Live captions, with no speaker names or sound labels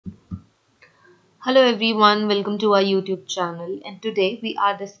Hello everyone, welcome to our YouTube channel, and today we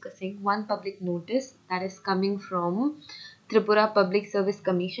are discussing one public notice that is coming from Tripura Public Service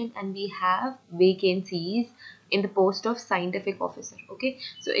Commission, and we have vacancies in the post of scientific officer. Okay,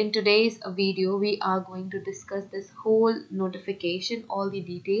 so in today's video we are going to discuss this whole notification, all the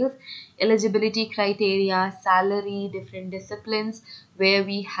details, eligibility criteria, salary, different disciplines where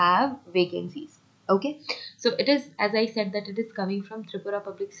we have vacancies. Okay, so it is, as I said, that it is coming from Tripura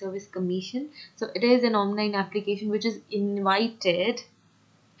Public Service Commission. So it is an online application which is invited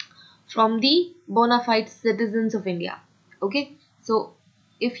from the bona fide citizens of India. Okay, so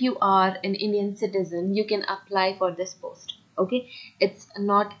if you are an Indian citizen, you can apply for this post. Okay, it's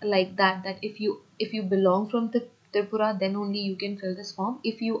not like that if you belong from the Tripura, then only you can fill this form.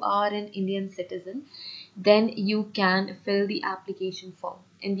 If you are an Indian citizen, then you can fill the application form.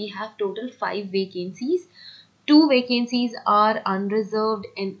 And we have total 5 vacancies. 2 vacancies are unreserved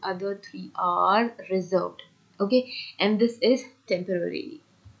and other 3 are reserved. Okay, and this is temporarily.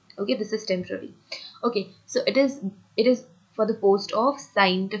 Okay, this is temporary. Okay, so it is for the post of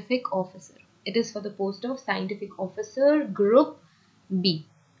scientific officer. It is for the post of scientific officer group B.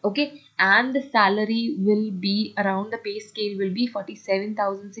 Okay, and the salary will be around, the pay scale will be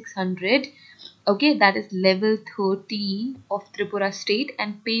 47,600. Okay, that is level 30 of Tripura state,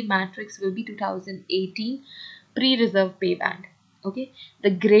 and pay matrix will be 2018 pre-reserve pay band. Okay,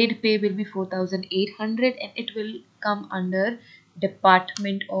 the grade pay will be 4,800, and it will come under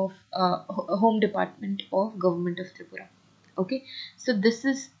Department of Home Department of Government of Tripura. Okay, so this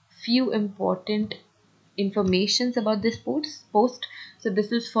is few important informations about this post. So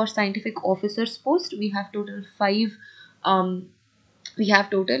this is for scientific officers post. We have total um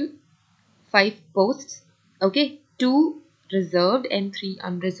five posts. Okay, 2 reserved and 3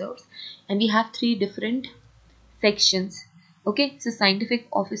 unreserved, and we have 3 different sections. Okay, so scientific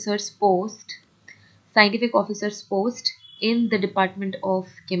officers post in the Department of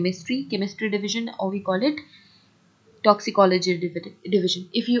Chemistry division, or we call it toxicology division.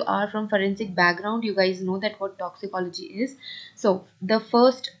 If you are from forensic background, you guys know that what toxicology is. So the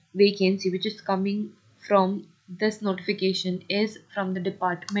first vacancy which is coming from this notification is from the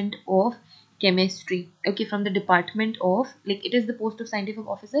Department of Chemistry. Okay, from the Department of, like, it is the post of scientific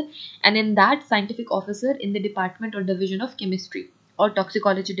officer, and in that scientific officer in the Department or Division of Chemistry or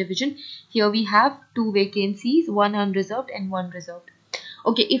Toxicology division, here we have 2 vacancies, one unreserved and one reserved.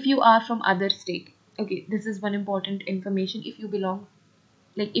 Okay, if you are from other state, okay, this is one important information. If you belong,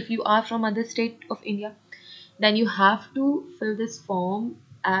 like, if you are from other state of India, then you have to fill this form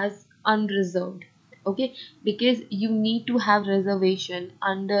as unreserved. Okay, because you need to have reservation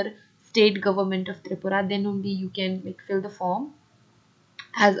under state government of Tripura, then only you can, like, fill the form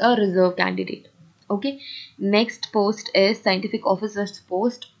as a reserve candidate. Okay, next post is scientific officer's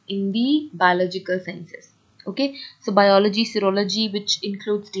post in the biological sciences. Okay, so biology serology, which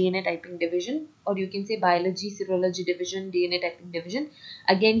includes DNA typing division, or you can say biology serology division, DNA typing division.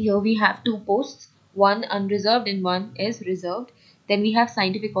 Again, here we have 2 posts, one unreserved and one is reserved. Then we have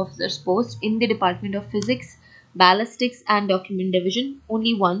scientific officer's post in the Department of Physics, Ballistics and Document division,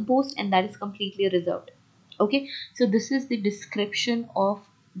 only 1 post, and that is completely reserved. Okay, so this is the description of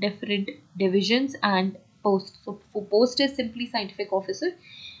different divisions and posts. So for post is simply scientific officer,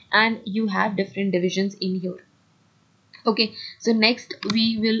 and you have different divisions in here. Okay, so next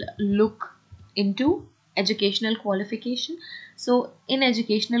we will look into educational qualification. So in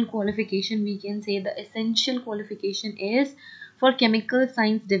educational qualification, we can say the essential qualification is for chemical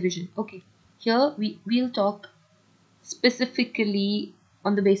science division. Okay, here we will talk specifically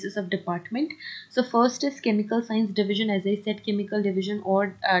on the basis of department. So first is chemical science division, as I said, chemical division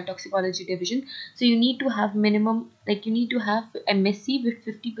or toxicology division. So you need to have minimum, like, you need to have MSc with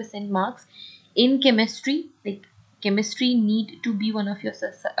 50% marks in chemistry. Like, chemistry need to be one of your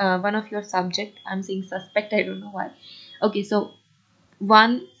subject. I'm saying suspect, I don't know why. Okay, so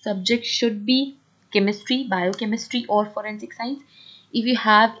one subject should be chemistry, biochemistry or forensic science. If you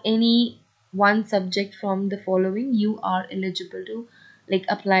have any one subject from the following, you are eligible to, like,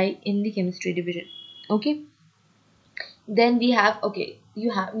 apply in the chemistry division. Okay, then we have, okay,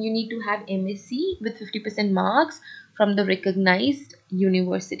 you need to have MSc with 50% marks from the recognized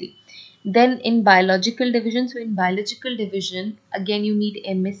university. Then in biological division, so in biological division, again, you need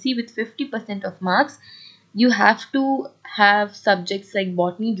MSc with 50% of marks. You have to have subjects like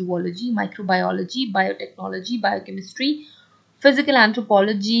botany, zoology, microbiology, biotechnology, biochemistry, physical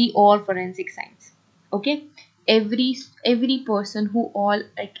anthropology or forensic science. Okay, every person who all,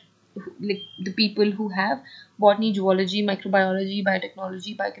 like the people who have botany, zoology, microbiology,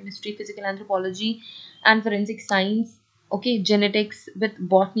 biotechnology, biochemistry, physical anthropology and forensic science Okay, genetics with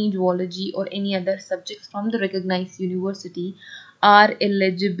botany, zoology, or any other subjects from the recognized university are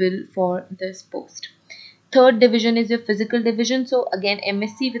eligible for this post. Third division is your physical division. So again,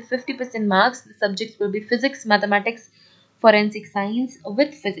 MSc with 50% marks. The subjects will be physics, mathematics, forensic science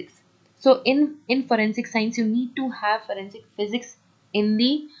with physics. So in forensic science, you need to have forensic physics in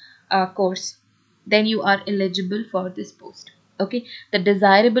the course. Then you are eligible for this post. Okay, the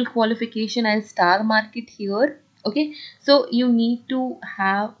desirable qualification, I'll star mark it here. Okay, so you need to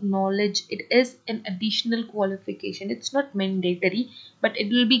have knowledge. It is an additional qualification. It's not mandatory, but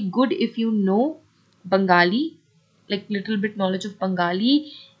it will be good if you know Bengali, like little bit knowledge of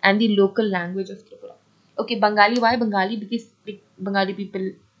Bengali and the local language of Tripura. Okay, Bengali. Why Bengali? Because like Bengali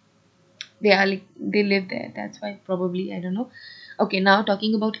people, they are like they live there. That's why probably, I don't know. Okay, now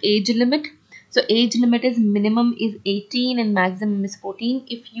talking about age limit. So age limit is minimum is 18 and maximum is 14.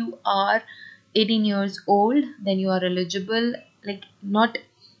 If you are 18 years old, then you are eligible. Like not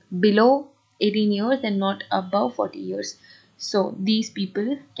below 18 years and not above 40 years. So these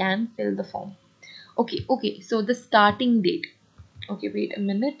people can fill the form. Okay, so the starting date. Okay, wait a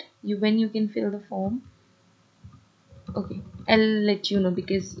minute. When you can fill the form. Okay, I'll let you know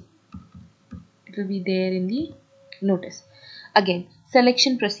because it will be there in the notice. Again,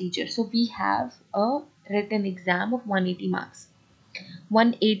 selection procedure. So we have a written exam of 180 marks.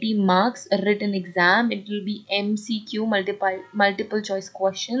 180 marks a written exam. It will be MCQ, multiple choice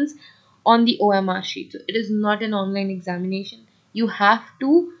questions on the OMR sheet. So it is not an online examination. You have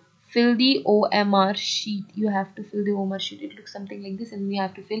to fill the OMR sheet. You have to fill the OMR sheet. It looks something like this, and we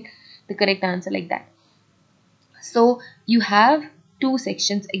have to fill the correct answer like that. So you have two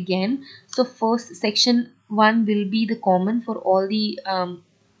sections again. So first section 1 will be the common for all the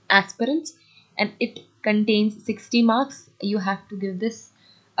aspirants, and it contains 60 marks. You have to give this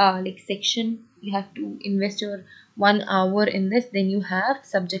like section. You have to invest your 1 hour in this. Then you have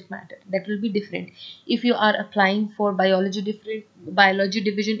subject matter that will be different. If you are applying for biology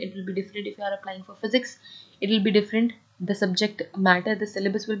division, it will be different. If you are applying for physics, it will be different. The subject matter, the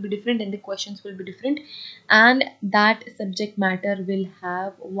syllabus will be different, and the questions will be different, and that subject matter will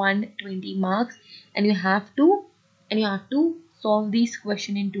have 120 marks, and you have to solve these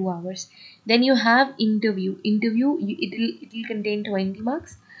question in 2 hours. Then you have interview. It will contain 20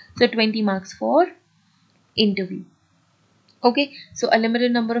 marks, so 20 marks for interview. Okay, so a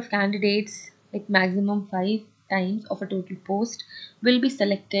limited number of candidates, like maximum 5 times of a total post, will be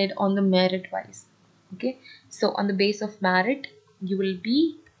selected on the merit wise. Okay, so on the base of merit, you'll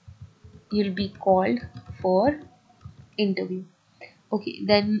be called for interview. Okay,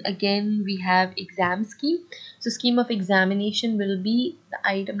 then again we have exam scheme. So scheme of examination will be the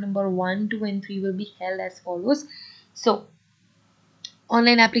item number 1, 2 and 3 will be held as follows. So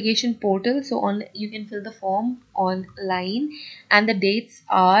online application portal. So on you can fill the form online, and the dates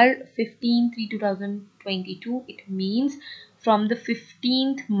are 15/3/2022. It means from the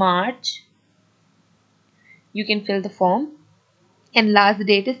 15th March you can fill the form, and last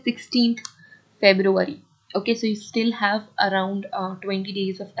date is 16th February. Okay, so you still have around 20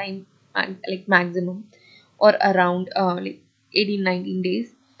 days of time, like maximum, or around like 18-19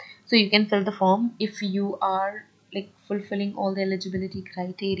 days. So you can fill the form if you are like fulfilling all the eligibility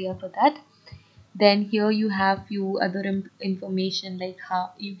criteria for that. Then here you have few other information, like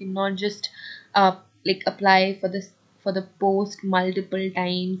how you cannot just like apply for this for the post multiple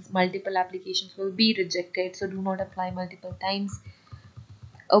times. Multiple applications will be rejected, so do not apply multiple times.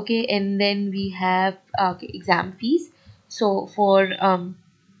 Okay, and then we have okay, exam fees. So for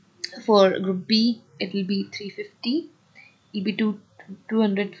group B it will be 350. It will be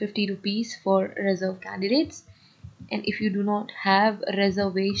 250 rupees for reserve candidates, and if you do not have a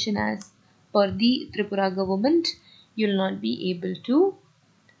reservation as per the Tripura government, you'll not be able to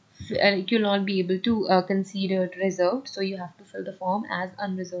consider it reserved, so you have to fill the form as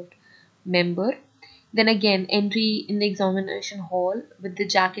unreserved member. Then again, entry in the examination hall with the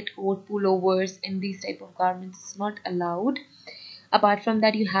jacket, coat, pullovers and these type of garments is not allowed. Apart from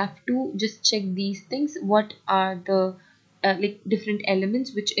that, you have to just check these things. What are the like different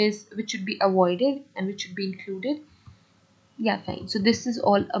elements which should be avoided and which should be included. Yeah, fine. So this is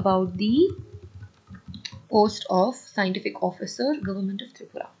all about the post of scientific officer, Government of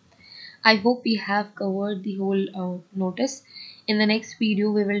Tripura. I hope we have covered the whole notice. In the next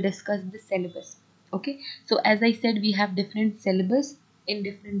video, we will discuss the syllabus. Okay, so as I said, we have different syllabus in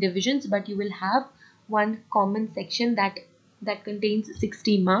different divisions, but you will have one common section that contains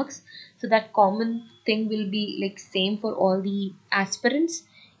 60 marks. So that common thing will be like same for all the aspirants.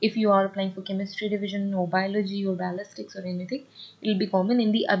 If you are applying for chemistry division or biology or ballistics or anything, it will be common.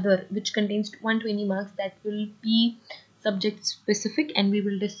 In the other, which contains 120 marks, that will be subject specific, and we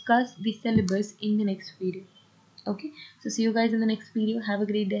will discuss the syllabus in the next video. Okay, so see you guys in the next video. Have a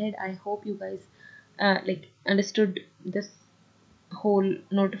great day ahead. I hope you guys understood this whole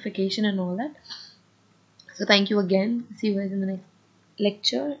notification and all that. So thank you again. See you guys in the next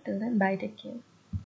lecture. Till then, bye, take care.